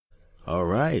All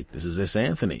right, this is S.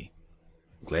 Anthony.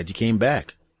 Glad you came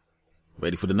back.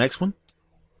 Ready for the next one?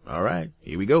 All right,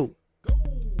 here we go. Go,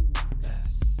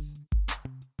 S.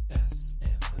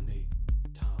 Anthony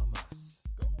Thomas.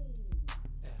 Go,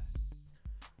 S.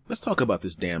 Let's talk about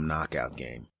this damn knockout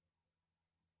game.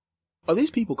 Are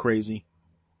these people crazy?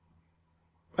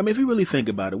 I mean, if you really think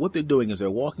about it, what they're doing is they're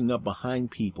walking up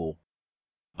behind people,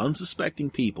 unsuspecting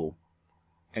people,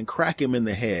 and crack them in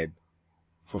the head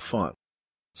for fun.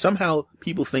 Somehow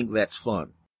people think that's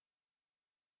fun.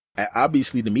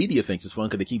 Obviously the media thinks it's fun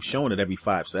because they keep showing it every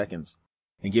 5 seconds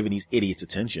and giving these idiots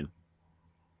attention.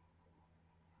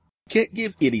 Can't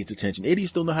give idiots attention.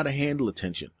 Idiots don't know how to handle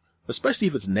attention, especially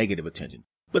if it's negative attention.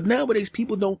 But nowadays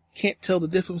people can't tell the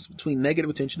difference between negative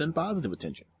attention and positive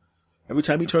attention. Every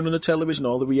time you turn on the television,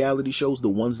 all the reality shows, the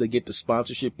ones that get the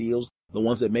sponsorship deals, the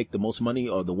ones that make the most money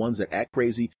are the ones that act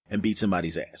crazy and beat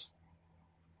somebody's ass.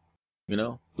 You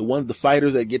know, the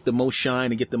fighters that get the most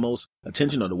shine and get the most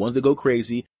attention are the ones that go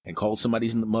crazy and call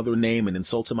somebody's mother name and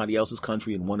insult somebody else's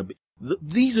country and want to be.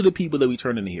 These are the people that we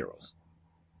turn into heroes.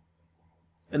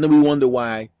 And then we wonder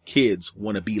why kids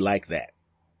want to be like that.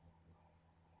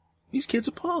 These kids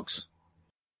are punks.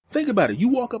 Think about it. You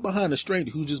walk up behind a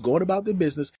stranger who's just going about their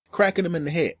business, cracking them in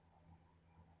the head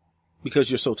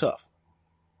because you're so tough.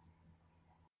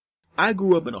 I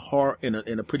grew up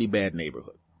in a pretty bad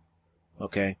neighborhood.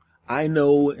 Okay. I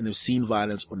know and have seen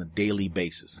violence on a daily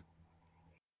basis.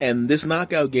 And this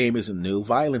knockout game isn't new.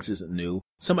 Violence isn't new.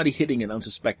 Somebody hitting an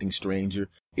unsuspecting stranger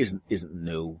isn't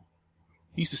new.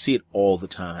 You used to see it all the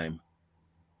time.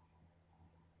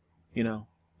 You know?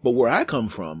 But where I come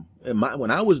from,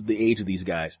 when I was the age of these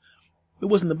guys, it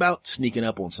wasn't about sneaking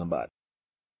up on somebody.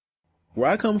 Where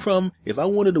I come from, if I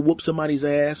wanted to whoop somebody's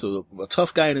ass, or a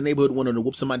tough guy in the neighborhood wanted to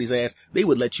whoop somebody's ass, they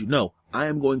would let you know, I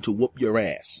am going to whoop your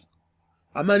ass.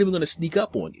 I'm not even going to sneak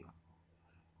up on you.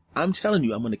 I'm telling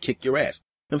you, I'm going to kick your ass.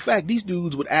 In fact, these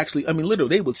dudes would actually, literally,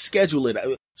 they would schedule it.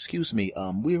 Excuse me,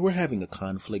 we're having a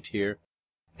conflict here,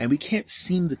 and we can't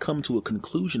seem to come to a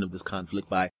conclusion of this conflict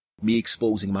by me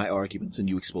exposing my arguments and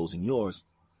you exposing yours.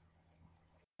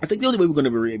 I think the only way we're going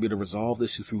to be able to resolve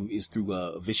this is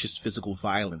through vicious physical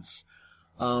violence.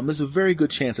 There's a very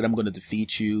good chance that I'm going to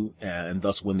defeat you and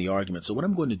thus win the argument. So what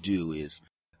I'm going to do is,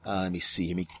 let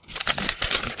me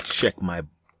check my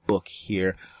book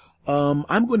here.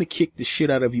 I'm going to kick the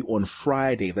shit out of you on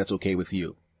Friday, if that's okay with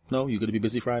you. No, you're going to be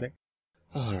busy Friday?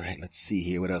 All right, let's see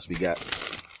here. What else we got?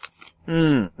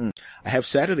 I have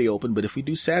Saturday open, but if we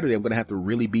do Saturday, I'm going to have to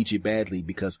really beat you badly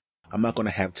because I'm not going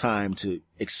to have time to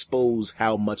expose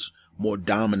how much more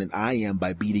dominant I am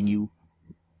by beating you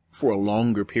for a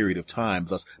longer period of time,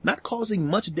 thus not causing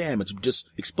much damage, just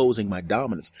exposing my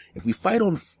dominance. If we fight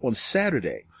on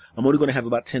Saturday, I'm only going to have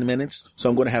about 10 minutes, so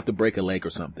I'm going to have to break a leg or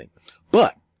something.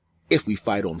 But if we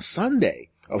fight on Sunday,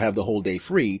 I'll have the whole day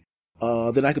free.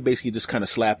 Then I could basically just kind of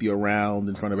slap you around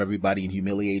in front of everybody and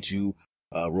humiliate you,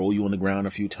 roll you on the ground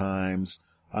a few times.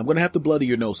 I'm going to have to bloody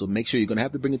your nose, so make sure you're going to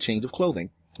have to bring a change of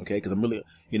clothing. Okay. Cause I'm really,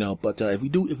 but, if we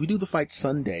do the fight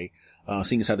Sunday,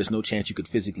 seeing as how there's no chance you could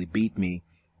physically beat me,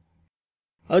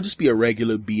 I'll just be a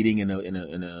regular beating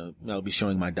I'll be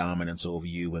showing my dominance over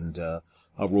you and,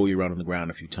 I'll roll you around on the ground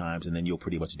a few times and then you'll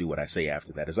pretty much do what I say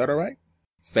after that. Is that all right?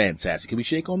 Fantastic. Can we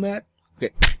shake on that?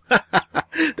 Okay.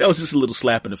 That was just a little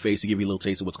slap in the face to give you a little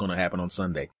taste of what's going to happen on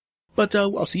Sunday. But,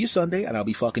 I'll see you Sunday and I'll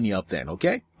be fucking you up then.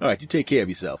 Okay. All right. You take care of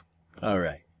yourself. All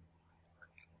right.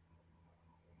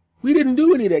 We didn't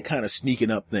do any of that kind of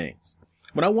sneaking up things.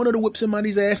 When I wanted to whip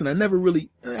somebody's ass, and I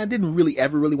didn't really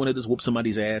ever want to just whoop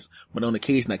somebody's ass, but on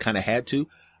occasion I kind of had to,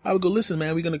 I would go, listen,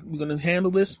 man, we're gonna handle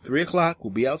this. 3:00,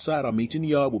 we'll be outside, I'll meet you in the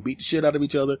yard, we'll beat the shit out of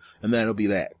each other, and that'll be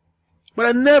that. But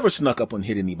I never snuck up and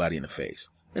hit anybody in the face.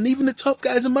 And even the tough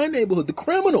guys in my neighborhood, the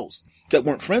criminals that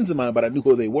weren't friends of mine, but I knew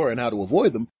who they were and how to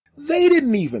avoid them, they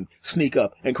didn't even sneak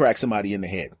up and crack somebody in the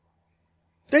head.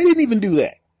 They didn't even do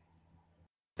that.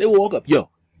 They would walk up,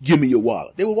 yo, give me your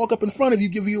wallet. They would walk up in front of you,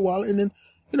 give you your wallet, and then,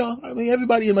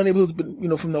 everybody in my neighborhood's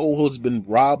been, from the old hood's been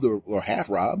robbed or half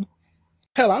robbed.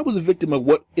 Hell, I was a victim of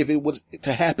what, if it was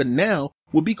to happen now,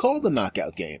 would be called the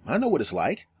knockout game. I know what it's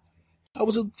like. I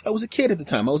was a kid at the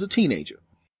time. I was a teenager.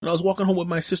 And I was walking home with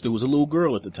my sister, who was a little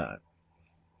girl at the time.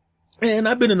 And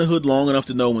I've been in the hood long enough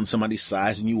to know when somebody's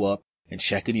sizing you up and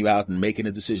checking you out and making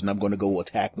a decision, I'm going to go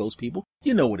attack those people.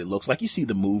 You know what it looks like. You see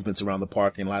the movements around the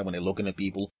parking lot when they're looking at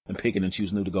people and picking and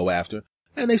choosing who to go after.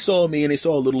 And they saw me and they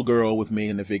saw a little girl with me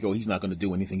and they figure, he's not going to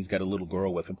do anything. He's got a little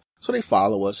girl with him. So they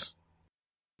follow us.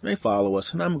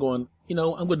 And I'm going,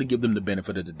 I'm going to give them the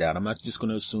benefit of the doubt. I'm not just going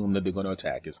to assume that they're going to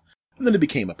attack us. And then it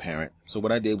became apparent. So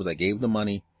what I did was I gave the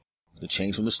money, the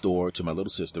change from the store, to my little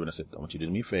sister, and I said, I want you to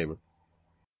do me a favor.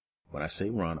 When I say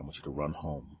run, I want you to run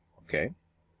home. Okay?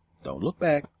 Don't look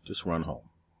back. Just run home.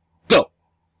 Go!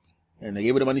 And they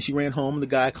gave her the money. She ran home. The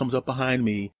guy comes up behind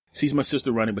me, sees my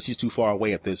sister running, but she's too far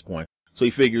away at this point. So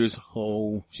he figures,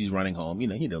 oh, she's running home. You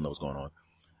know, he don't know what's going on.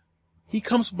 He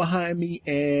comes behind me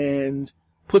and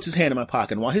puts his hand in my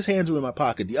pocket. And while his hands are in my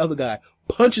pocket, the other guy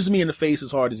punches me in the face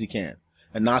as hard as he can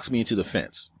and knocks me into the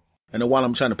fence. And then while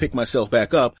I'm trying to pick myself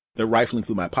back up, they're rifling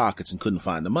through my pockets and couldn't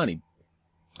find the money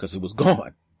because it was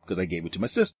gone because I gave it to my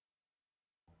sister.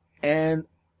 And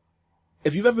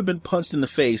if you've ever been punched in the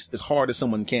face as hard as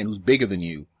someone can who's bigger than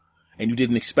you and you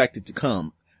didn't expect it to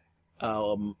come,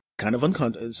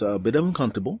 it's a bit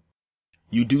uncomfortable.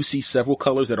 You do see several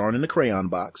colors that aren't in the crayon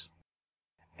box.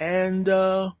 And,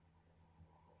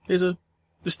 there's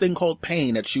this thing called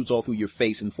pain that shoots all through your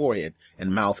face and forehead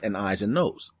and mouth and eyes and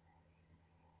nose.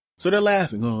 So they're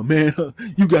laughing. Oh man,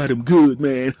 you got him good,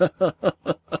 man.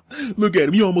 Look at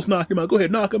him. You almost knocked him out. Go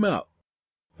ahead, knock him out.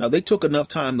 Now they took enough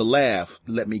time to laugh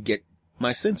to let me get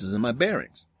my senses and my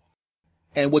bearings.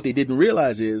 And what they didn't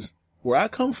realize is where I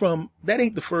come from, that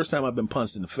ain't the first time I've been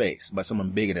punched in the face by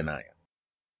someone bigger than I am.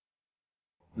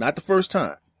 Not the first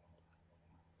time.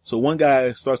 So one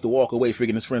guy starts to walk away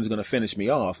figuring his friend's going to finish me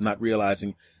off, not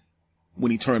realizing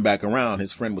when he turned back around,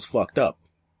 his friend was fucked up.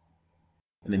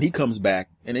 And then he comes back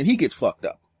and then he gets fucked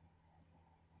up.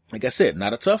 Like I said,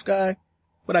 not a tough guy,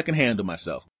 but I can handle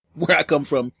myself. Where I come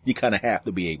from, you kind of have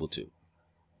to be able to.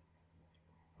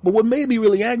 But what made me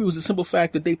really angry was the simple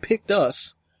fact that they picked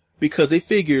us because they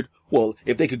figured, well,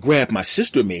 if they could grab my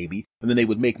sister maybe, and then they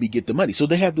would make me get the money. So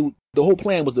they had the whole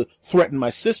plan was to threaten my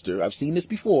sister. I've seen this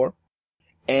before.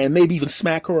 And maybe even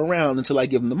smack her around until I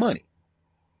give them the money.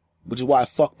 Which is why I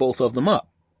fucked both of them up.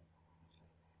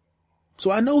 So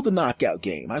I know the knockout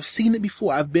game. I've seen it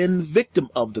before. I've been victim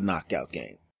of the knockout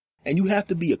game. And you have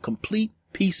to be a complete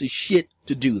piece of shit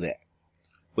to do that.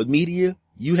 But media,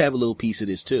 you have a little piece of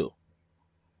this too.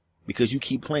 Because you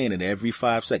keep playing it every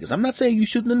 5 seconds. I'm not saying you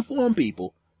shouldn't inform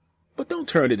people. But don't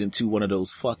turn it into one of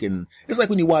those fucking... It's like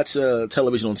when you watch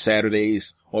television on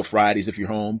Saturdays or Fridays if you're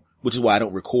home. Which is why I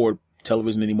don't record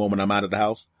television anymore when I'm out of the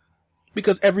house.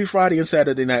 Because every Friday and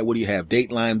Saturday night, what do you have?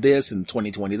 Dateline this and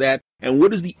 2020 that. And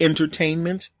what is the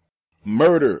entertainment?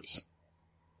 Murders.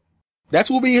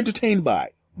 That's what we entertained by.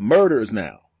 Murders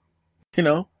now. You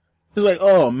know? It's like,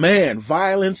 oh man,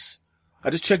 violence.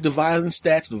 I just checked the violence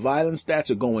stats. The violence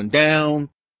stats are going down.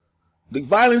 The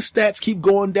violence stats keep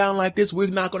going down like this. We're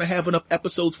not going to have enough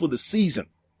episodes for the season.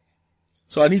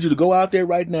 So I need you to go out there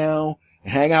right now,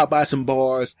 hang out by some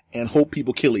bars, and hope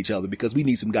people kill each other because we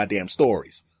need some goddamn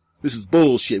stories. This is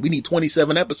bullshit. We need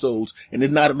 27 episodes, and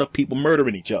there's not enough people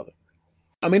murdering each other.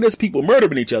 I mean, there's people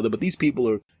murdering each other, but these people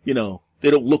are, you know,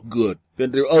 they don't look good.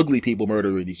 They're ugly people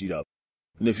murdering each other.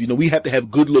 And if, you know, we have to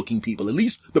have good-looking people. At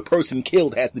least the person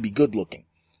killed has to be good-looking.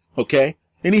 Okay?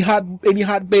 Any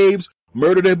hot babes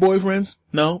murder their boyfriends?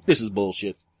 No? This is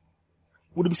bullshit.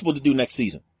 What are we supposed to do next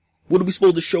season? What are we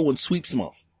supposed to show in Sweeps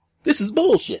Month? This is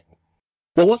bullshit.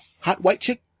 Well, what? Hot white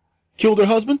chick killed her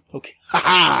husband? Okay. Ha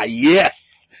ha!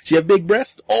 Yes! She have big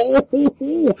breasts?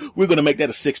 Oh! We're gonna make that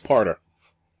a 6-parter.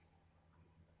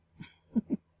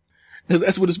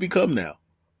 That's what it's become now.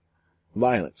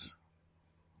 Violence.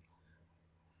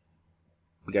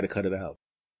 We gotta cut it out.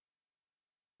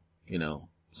 You know,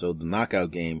 so the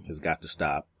knockout game has got to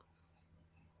stop.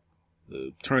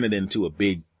 Turn it into a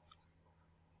big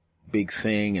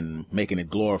thing and making it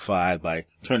glorified by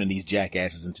turning these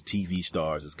jackasses into TV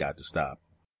stars has got to stop.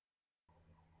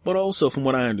 But also, from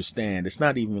what I understand, it's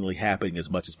not even really happening as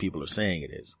much as people are saying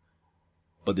it is.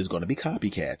 But there's going to be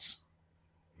copycats.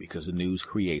 Because the news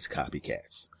creates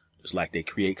copycats. Just like they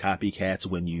create copycats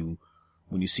when you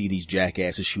see these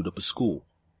jackasses shoot up a school.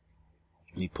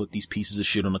 And you put these pieces of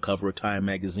shit on the cover of Time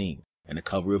magazine and the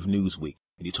cover of Newsweek.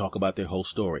 And you talk about their whole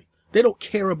story. They don't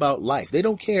care about life. They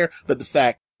don't care that the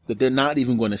fact that they're not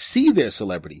even going to see their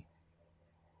celebrity.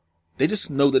 They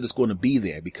just know that it's going to be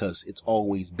there because it's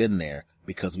always been there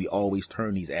because we always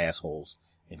turn these assholes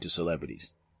into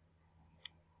celebrities.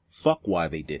 Fuck why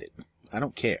they did it. I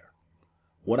don't care.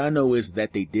 What I know is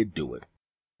that they did do it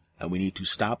and we need to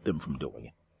stop them from doing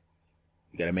it.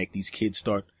 You got to make these kids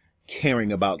start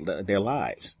caring about their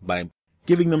lives by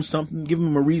giving them something, giving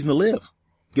them a reason to live.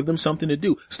 Give them something to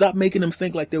do. Stop making them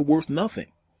think like they're worth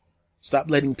nothing. Stop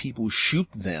letting people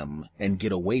shoot them and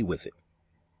get away with it.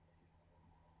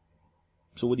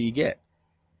 So what do you get?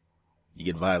 You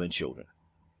get violent children.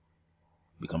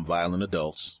 Become violent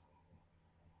adults.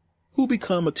 Who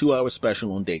become a 2-hour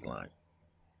special on Dateline.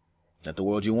 That the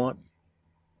world you want?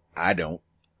 I don't.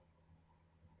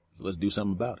 So let's do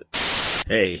something about it.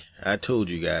 Hey, I told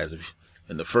you guys, if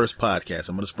in the first podcast.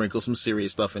 I'm going to sprinkle some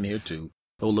serious stuff in here too.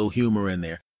 Throw a little humor in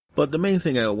there. But the main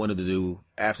thing I wanted to do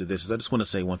after this is I just want to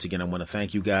say once again, I want to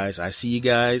thank you guys. I see you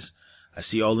guys. I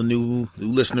see all the new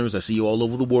listeners. I see you all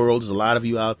over the world. There's a lot of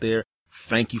you out there.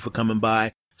 Thank you for coming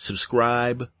by.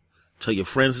 Subscribe. Tell your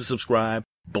friends to subscribe.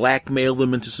 Blackmail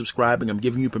them into subscribing. I'm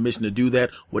giving you permission to do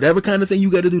that. Whatever kind of thing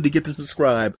you got to do to get them to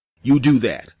subscribe, you do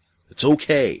that. It's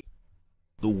okay.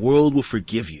 The world will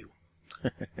forgive you.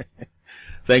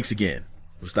 Thanks again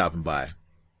for stopping by.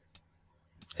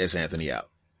 S. Anthony out.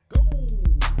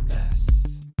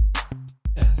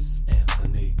 S.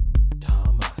 Anthony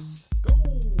Thomas. Go.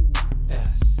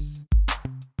 S.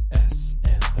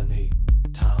 Anthony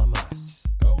Thomas.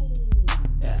 Go.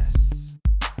 S.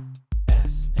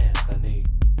 Anthony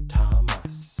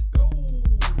Thomas. Go.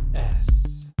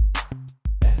 S.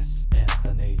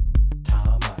 Anthony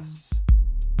Thomas.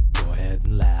 Go ahead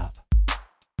and laugh.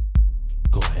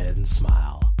 Go ahead and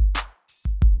smile.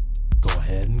 Go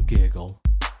ahead and giggle.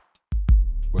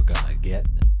 We're gonna get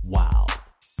wild.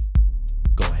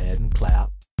 Go ahead and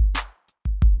clap.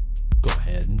 Go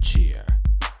ahead and cheer.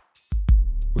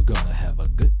 We're gonna have a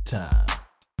good time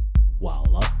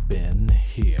while up in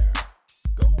here.